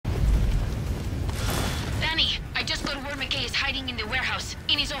Mckay is hiding in the warehouse,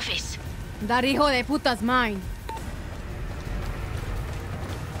 in his office. That hijo de puta's mine.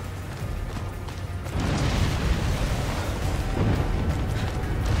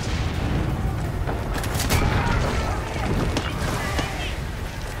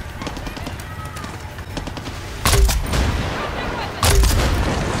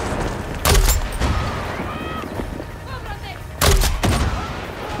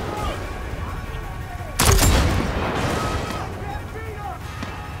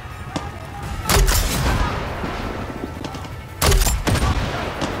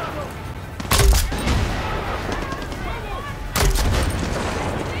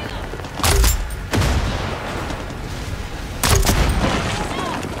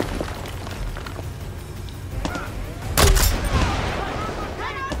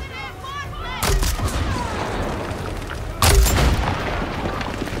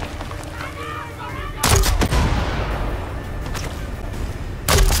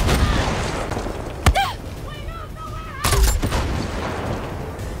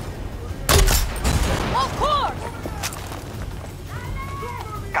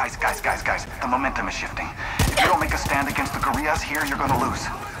 Guys, the momentum is shifting. If you don't make a stand against the guerrillas here, you're gonna lose.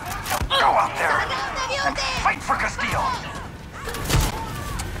 Now go out there and fight for Castillo!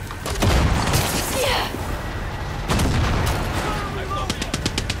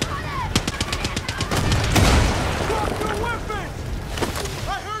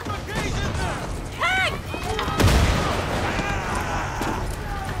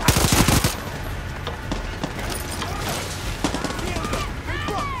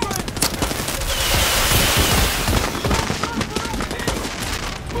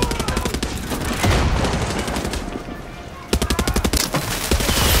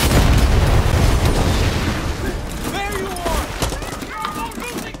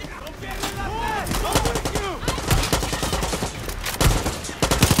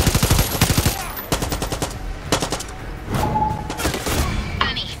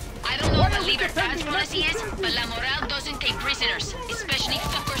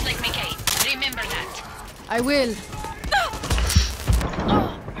 I will.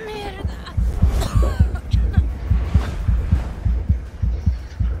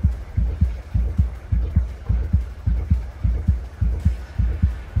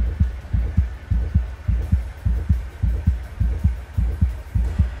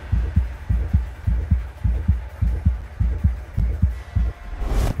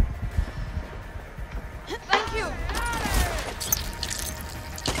 Thank you.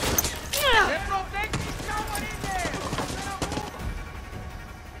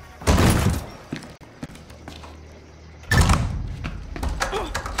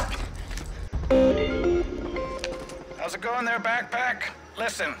 How's it going there, backpack?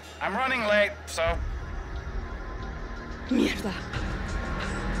 Listen, I'm running late, so... Mierda.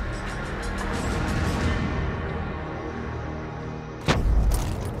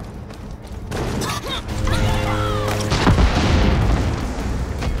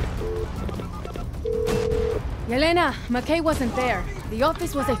 Yelena, Mckay wasn't there. The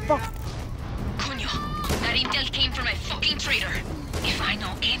office was a fuck... Coño, that intel came from a fucking traitor. If I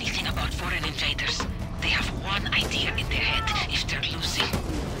know anything about foreign invaders, they have one idea in their head if they're losing.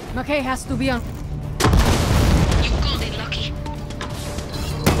 Mckay has to be on... You called it lucky.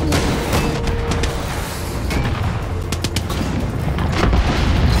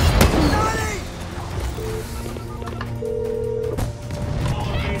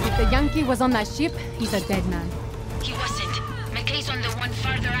 If the Yankee was on that ship, he's a dead man. He wasn't. Mckay's on the one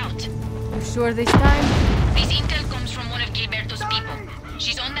farther out. You sure this time? This intel comes from one of Gilberto's people.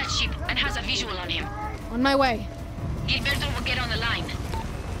 She's on that ship and has a visual on him. On my way. Gilberto will get on the line.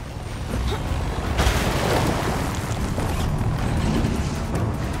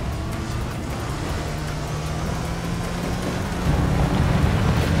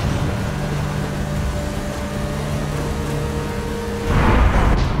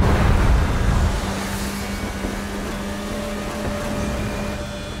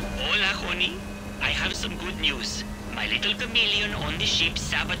 Some good news. My little chameleon on the ship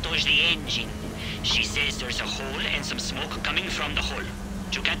sabotaged the engine. She says there's a hole and some smoke coming from the hole.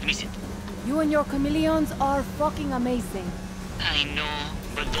 You can't miss it. You and your chameleons are fucking amazing. I know,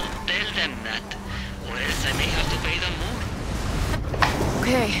 but don't tell them that, or else I may have to pay them more.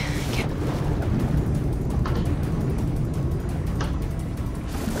 Okay.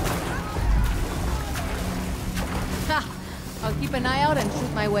 Ha! I'll keep an eye out and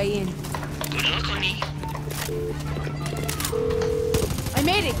shoot my way in. Good luck, honey. I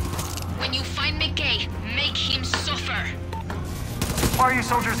made it! When you find Mckay, make him suffer. Why are you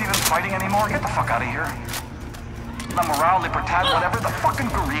soldiers even fighting anymore? Get the fuck out of here. La Morale, Libertad, whatever, the fucking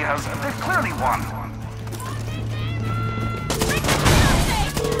guerrillas, they've clearly won.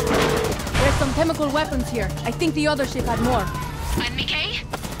 There's some chemical weapons here. I think the other ship had more. And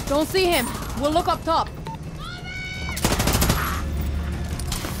Mckay? Don't see him. We'll look up top.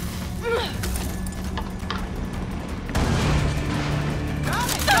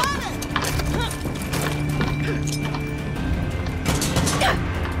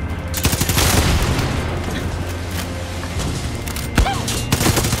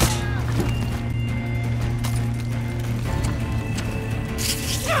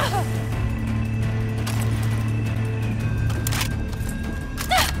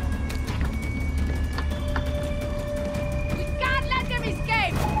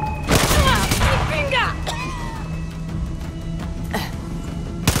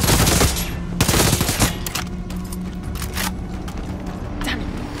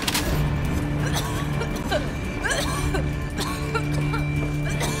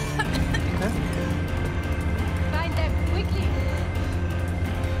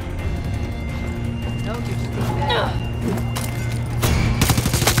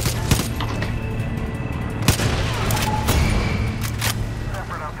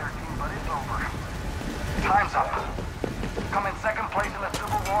 Time's up. Come in second place in the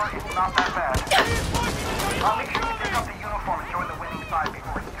Civil War, it's not that bad. I'll make sure you pick up the uniform and join the winning side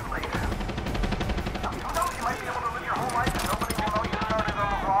before it's too late. Now, who knows, you might be able to live your whole life and nobody will know you started on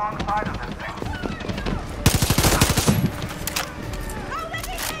the wrong side of this thing.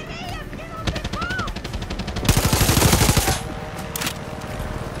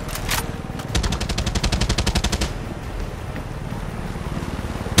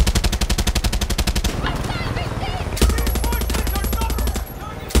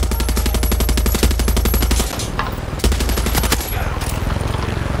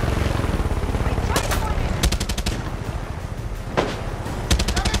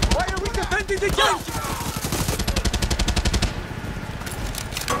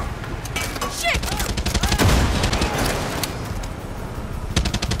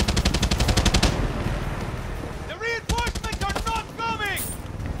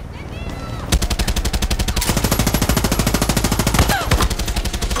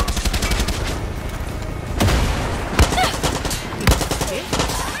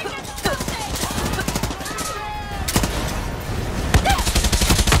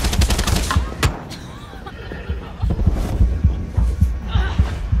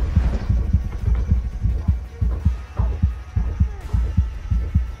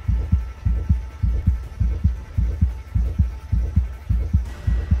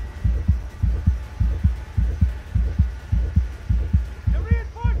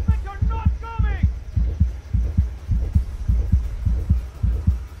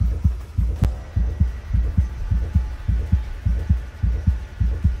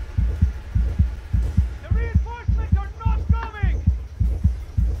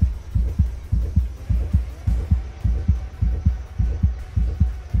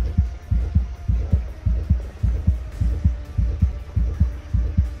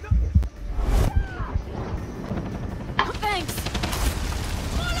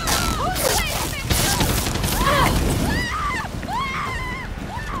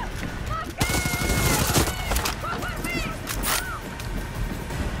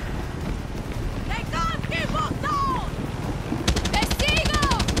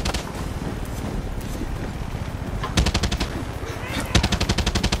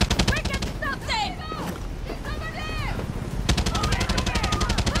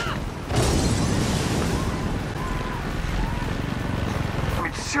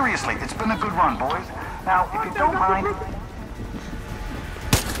 Seriously, it's been a good run, boys. Now, if you don't mind...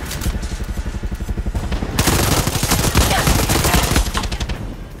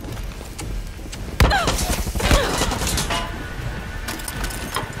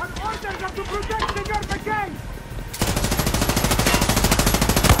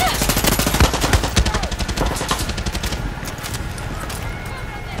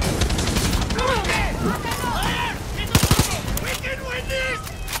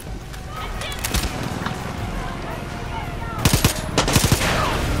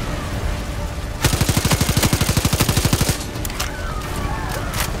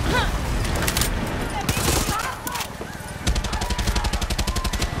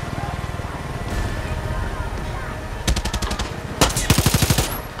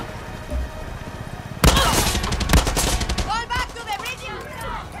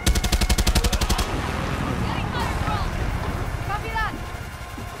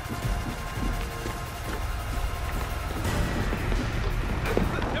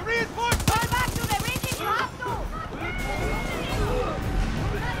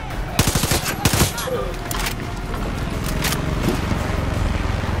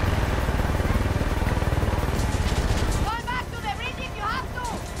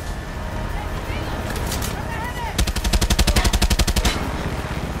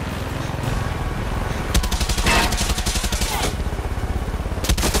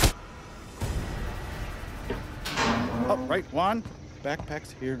 right, Juan.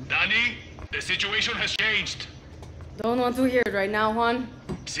 Backpack's here. Danny, the situation has changed. Don't want to hear it right now, Juan.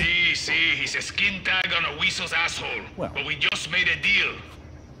 See, he's a skin tag on a weasel's asshole. Well. But we just made a deal.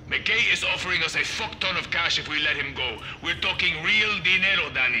 Mckay is offering us a fuck ton of cash if we let him go. We're talking real dinero,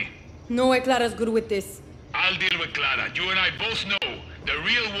 Danny. No way Clara's good with this. I'll deal with Clara. You and I both know the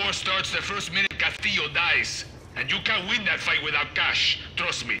real war starts the first minute Castillo dies. And you can't win that fight without cash.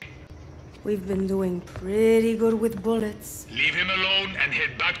 Trust me. We've been doing pretty good with bullets. Leave him alone and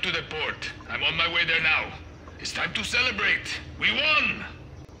head back to the port. I'm on my way there now. It's time to celebrate. We won!